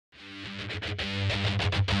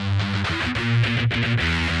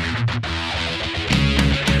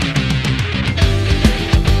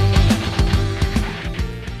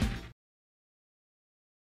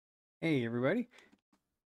Hey everybody,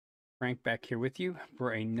 Frank back here with you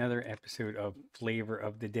for another episode of Flavor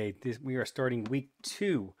of the Day. We are starting week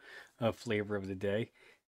 2 of Flavor of the Day.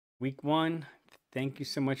 Week 1, thank you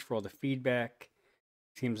so much for all the feedback.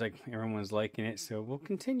 Seems like everyone's liking it, so we'll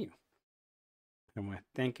continue. I want to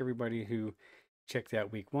thank everybody who checked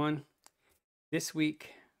out week 1. This week,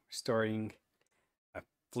 we're starting a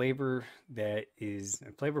flavor that is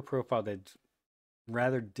a flavor profile that's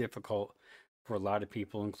rather difficult for a lot of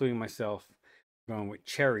people, including myself. Going with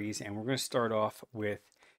cherries, and we're going to start off with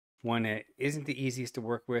one that isn't the easiest to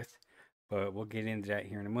work with, but we'll get into that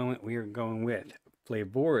here in a moment. We are going with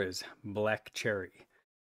Flavorah's Black Cherry.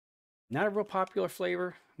 Not a real popular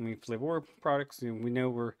flavor. I mean, Flavorah products, we know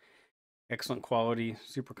we're excellent quality,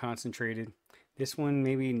 super concentrated. This one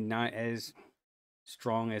maybe not as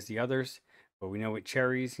strong as the others, but we know with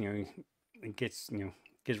cherries, it gets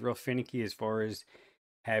real finicky as far as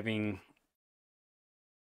having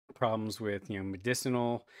problems with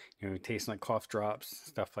medicinal, tasting like cough drops,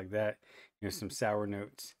 stuff like that, some sour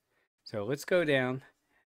notes. So let's go down,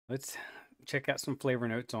 let's check out some flavor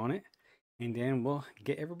notes on it, and then we'll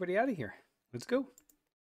get everybody out of here. Let's go.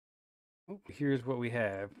 Oh, here's what we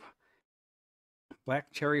have.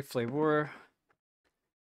 Black cherry Flavorah.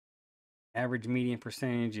 Average median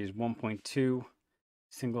percentage is 1.2.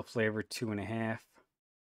 Single flavor 2.5.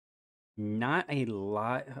 Not a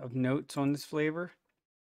lot of notes on this flavor,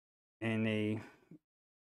 and they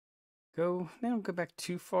don't go back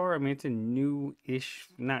too far. I mean, it's a new-ish,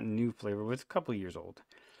 not new flavor, but it's a couple of years old.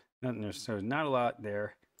 So not a lot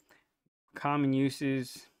there. Common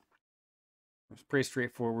uses, it's pretty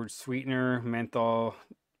straightforward. Sweetener, menthol,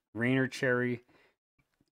 Rainer cherry,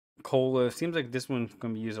 cola. Seems like this one's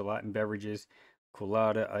going to be used a lot in beverages.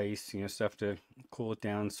 Colada, ice, stuff to cool it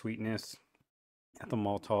down. Sweetness, ethyl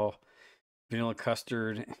maltol, vanilla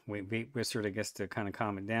custard, vape wizard, I guess, to kind of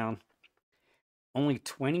calm it down. Only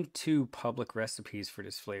 22 public recipes for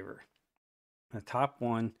this flavor. The top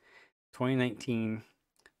one, 2019.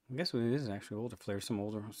 I guess it is actually older flavor.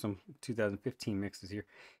 Some 2015 mixes here.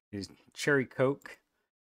 Is Cherry Coke.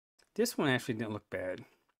 This one actually didn't look bad.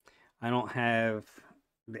 I don't have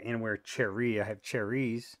the Anywhere Cherry. I have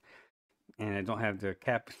cherries, and I don't have the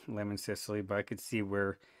cap lemon Sicily, but I could see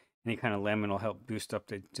where any kind of lemon will help boost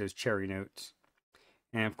up those cherry notes.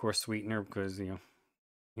 And of course, sweetener, because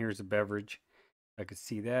here's a beverage. I could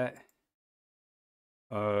see that.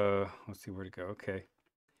 Let's see where to go. Okay.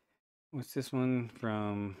 What's this one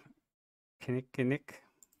from Kinnick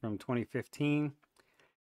from 2015?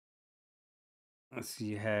 Let's see,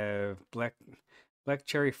 you have black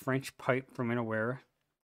cherry French pipe from Inawera.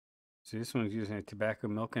 So this one's using a tobacco,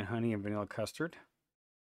 milk, and honey and vanilla custard.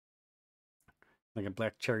 Like a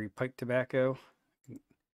black cherry pipe tobacco.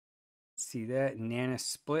 See that? Nana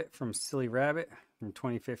Split from Silly Rabbit from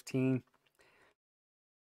 2015.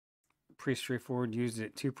 Pretty straightforward. Used it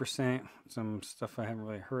at 2%. Some stuff I haven't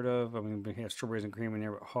really heard of. I mean, we have strawberries and cream in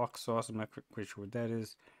there, but hawk sauce. I'm not quite sure what that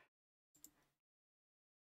is.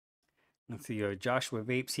 Let's see, Joshua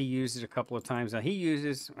Vapes, he used it a couple of times. Now,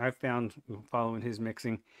 I've found following his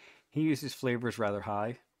mixing, he uses flavors rather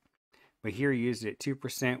high. But here he used it at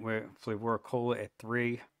 2% with Flavorah Cola at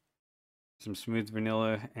 3. Some smooth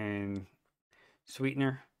vanilla and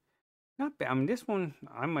sweetener. Not bad. I mean, this one,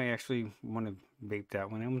 I might actually want to vape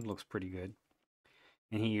that one. That one looks pretty good.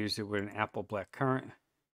 And he used it with an apple black currant.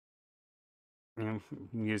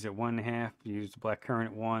 Use it 1.5. Used black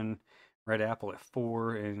currant at 1. Red apple at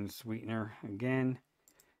 4. And sweetener again.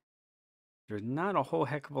 There's not a whole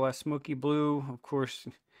heck of a lot of smoky blue. Of course,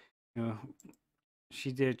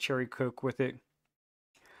 she did cherry coke with it.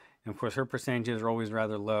 And of course, her percentages are always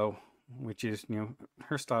rather low, which is,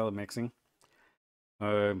 her style of mixing.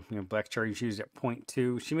 Black cherry used at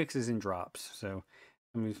 0.2. She mixes in drops. So,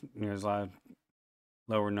 I mean, there's a lot of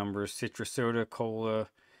lower numbers. Citrus soda, cola,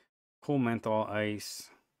 cool menthol ice,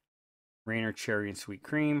 Rainer cherry, and sweet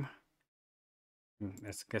cream.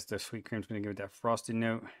 I guess the sweet cream's going to give it that frosted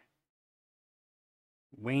note.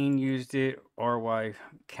 Wayne used it. RY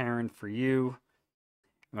Karen for you.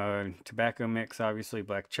 Tobacco mix, obviously.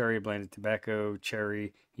 Black cherry, blended tobacco,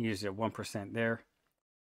 cherry. He used it at 1% there.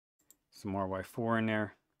 Some RY4 in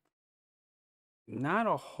there. Not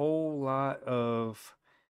a whole lot of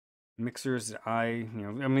mixers that I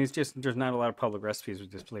mean, it's just, there's not a lot of public recipes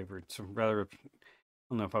with this flavor. It's rather, I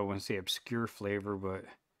don't know if I want to say obscure flavor, but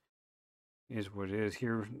it is what it is.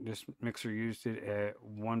 Here, this mixer used it at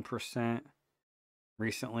 1%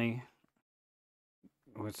 recently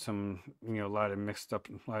with some, a lot of mixed up,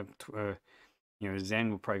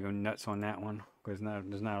 Zen will probably go nuts on that one because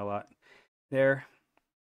there's not a lot there.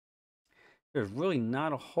 There's really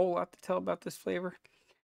not a whole lot to tell about this flavor.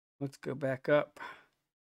 let's go back up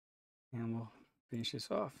and we'll finish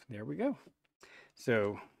this off. There we go.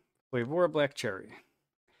 So, Flavorah Black Cherry.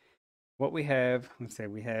 What we have, let's say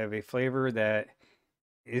we have a flavor that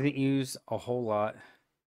isn't used a whole lot,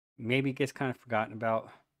 maybe gets kind of forgotten about.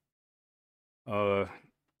 Uh,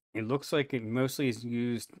 it looks like it mostly is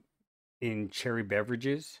used in cherry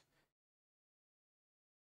beverages.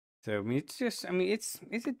 So I mean, it's just, I mean,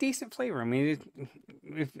 it's a decent flavor. I mean,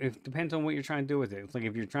 it depends on what you're trying to do with it. It's like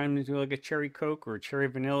if you're trying to do like a cherry Coke or a cherry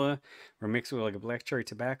vanilla, or mix it with like a black cherry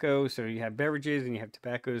tobacco. So you have beverages and you have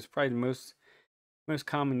tobaccos. Probably the most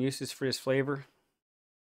common uses for this flavor.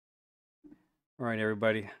 All right,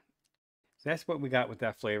 everybody. So that's what we got with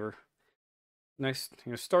that flavor. Nice,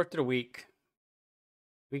 start to the week.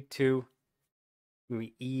 Week 2,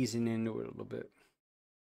 we easing into it a little bit.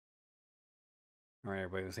 All right,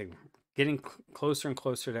 everybody. Let's say getting closer and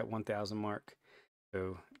closer to that 1,000 mark.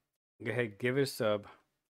 So go ahead, give it a sub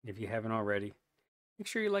if you haven't already. Make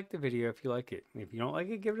sure you like the video if you like it. If you don't like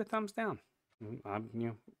it, give it a thumbs down.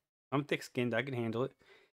 I'm thick-skinned. I can handle it.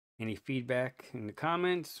 Any feedback in the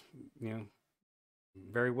comments,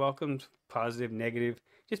 very welcomed. Positive, negative.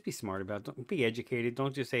 Just be smart about it. Don't be educated.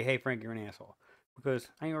 Don't just say, "Hey, Frank, you're an asshole," because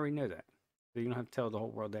I already know that. So you don't have to tell the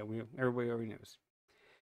whole world that. Everybody already knows.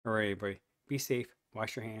 All right, everybody. Be safe.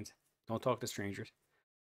 Wash your hands. Don't talk to strangers.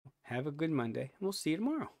 Have a good Monday, and we'll see you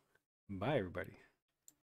tomorrow. Bye, everybody.